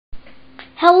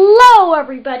Hello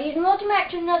everybody and welcome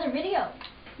back to another video.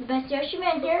 The best Yoshi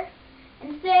Man here,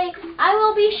 and today I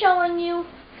will be showing you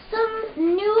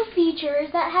some new features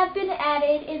that have been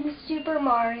added in Super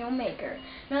Mario Maker.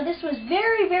 Now this was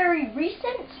very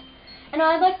recent, and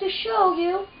I'd like to show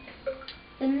you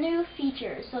the new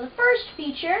features. So the first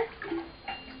feature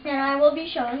that I will be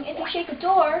showing, if you shake a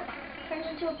door, it turns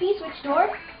into a P-switch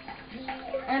door,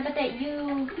 and I bet that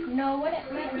you know what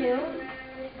it might do.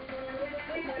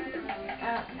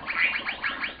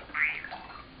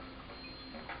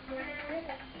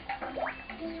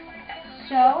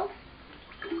 So,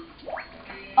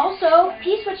 also,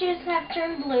 P-switches have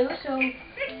turned blue, so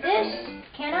this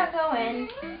cannot go in.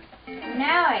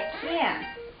 Now it can.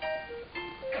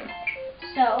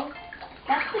 So,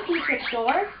 that's the P-switch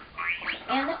door,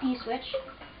 and the P-switch,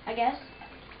 I guess.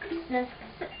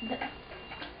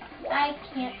 I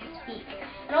can't speak.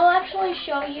 And I'll actually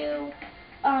show you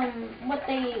what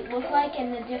they look like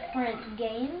in the different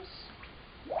games.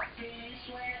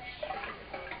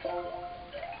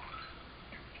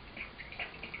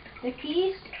 The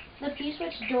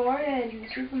P-switch door in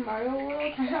Super Mario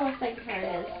World kind of looks like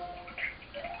this.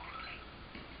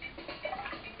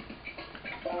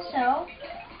 So,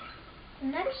 the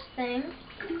next thing,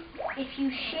 if you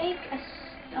shake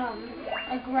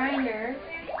a grinder,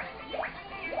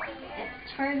 it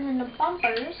turns into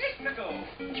bumpers,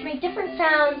 which make different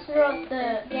sounds throughout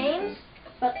the games.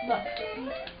 But look.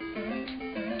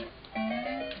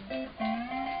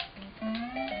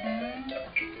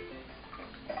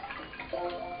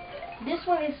 This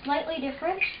one is slightly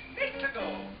different. It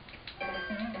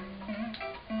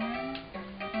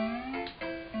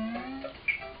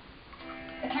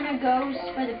kind of goes,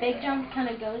 for the big jump, kind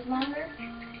of goes longer.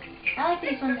 I like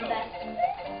these ones the best.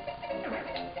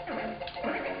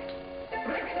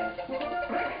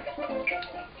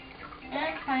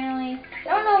 And finally, I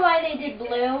don't know why they did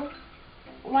blue,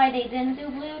 why they didn't do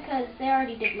blue, because they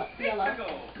already did yellow.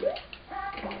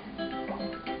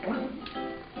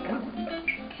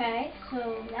 Okay, so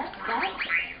that's that.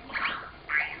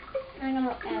 I'm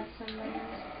gonna add some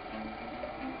layers.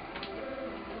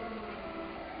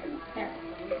 There.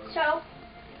 So,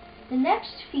 the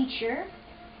next feature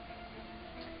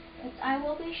that I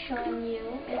will be showing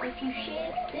you is if you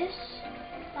shake this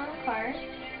on a card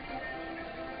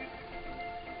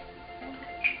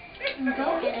and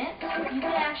go in it, you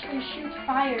can actually shoot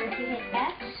fire if you hit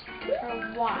X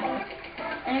or Y.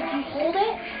 And if you hold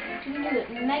it, you can do it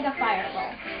Mega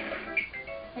Fireball.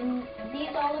 And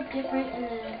these all look different in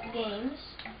the games.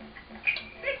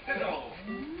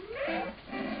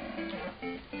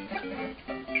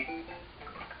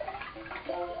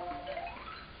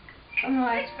 Oh no,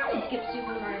 I skipped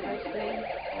Super Mario Bros. 3.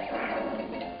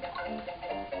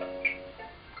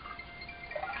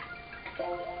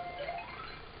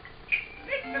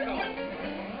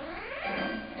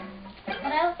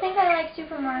 But I think I like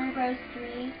Super Mario Bros.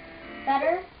 3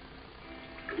 better.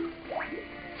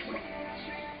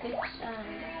 Oops,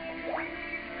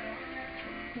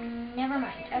 never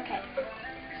mind. Okay.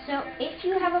 So, if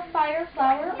you have a fire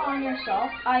flower on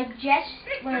yourself, I just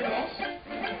learned this.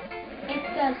 It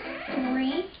does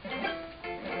 3,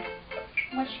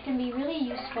 which can be really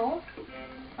useful.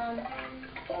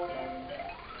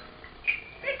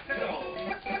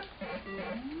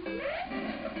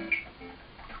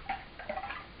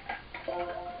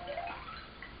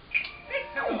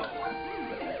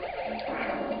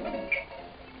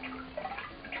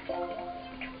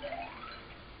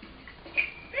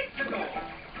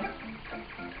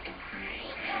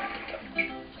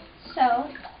 So,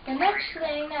 the next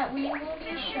thing that we will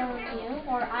be showing you,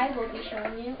 or I will be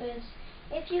showing you, is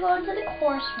if you go into the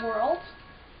course world,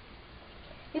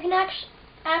 you can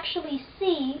actually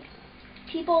see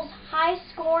people's high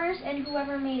scores and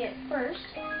whoever made it first.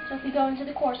 So if we go into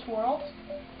the course world,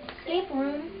 escape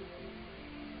room,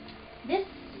 this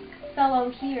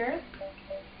fellow here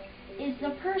is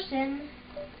the person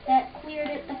that cleared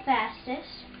it the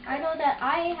fastest. I know that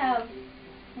I have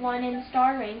one in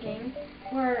star ranking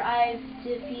where I've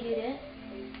defeated it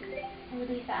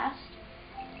really fast.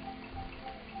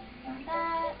 Not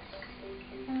that.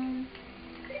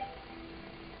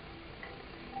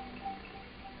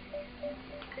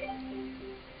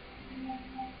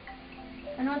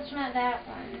 I know it's not that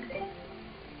one.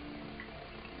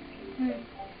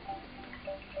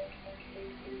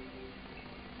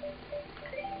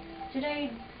 Did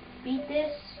I beat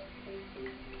this?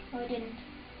 Oh, I didn't.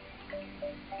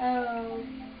 Oh.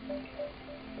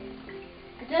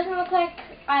 It doesn't look like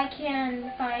I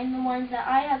can find the ones that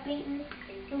I have beaten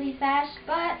really fast,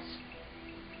 but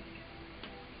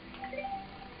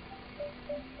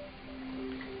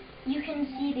you can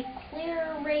see the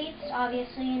clear rates,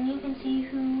 obviously, and you can see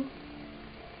who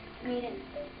made it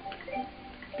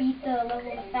beat the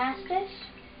level the fastest.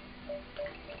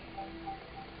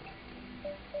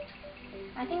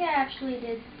 I think I actually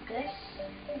did this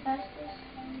the fastest.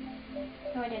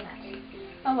 No, I did not.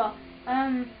 Oh well.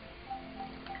 And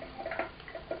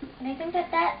I think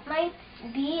that might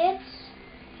be it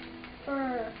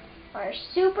for our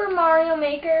Super Mario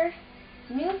Maker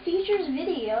New Features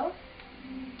video.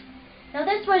 Now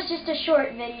this was just a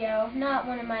short video, not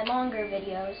one of my longer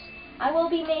videos. I will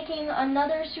be making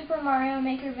another Super Mario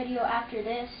Maker video after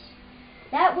this.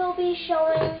 That will be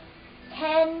showing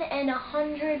 10 and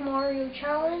 100 Mario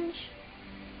Challenge.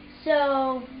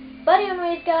 So, but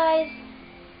anyways guys,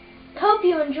 hope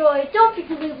you enjoyed. Don't forget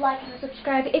to leave a like and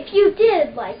subscribe if you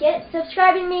did like it.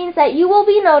 Subscribing means that you will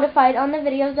be notified on the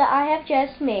videos that I have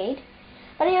just made.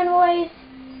 But anyways,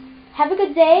 have a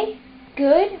good day.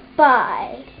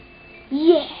 Goodbye.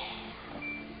 Yeah.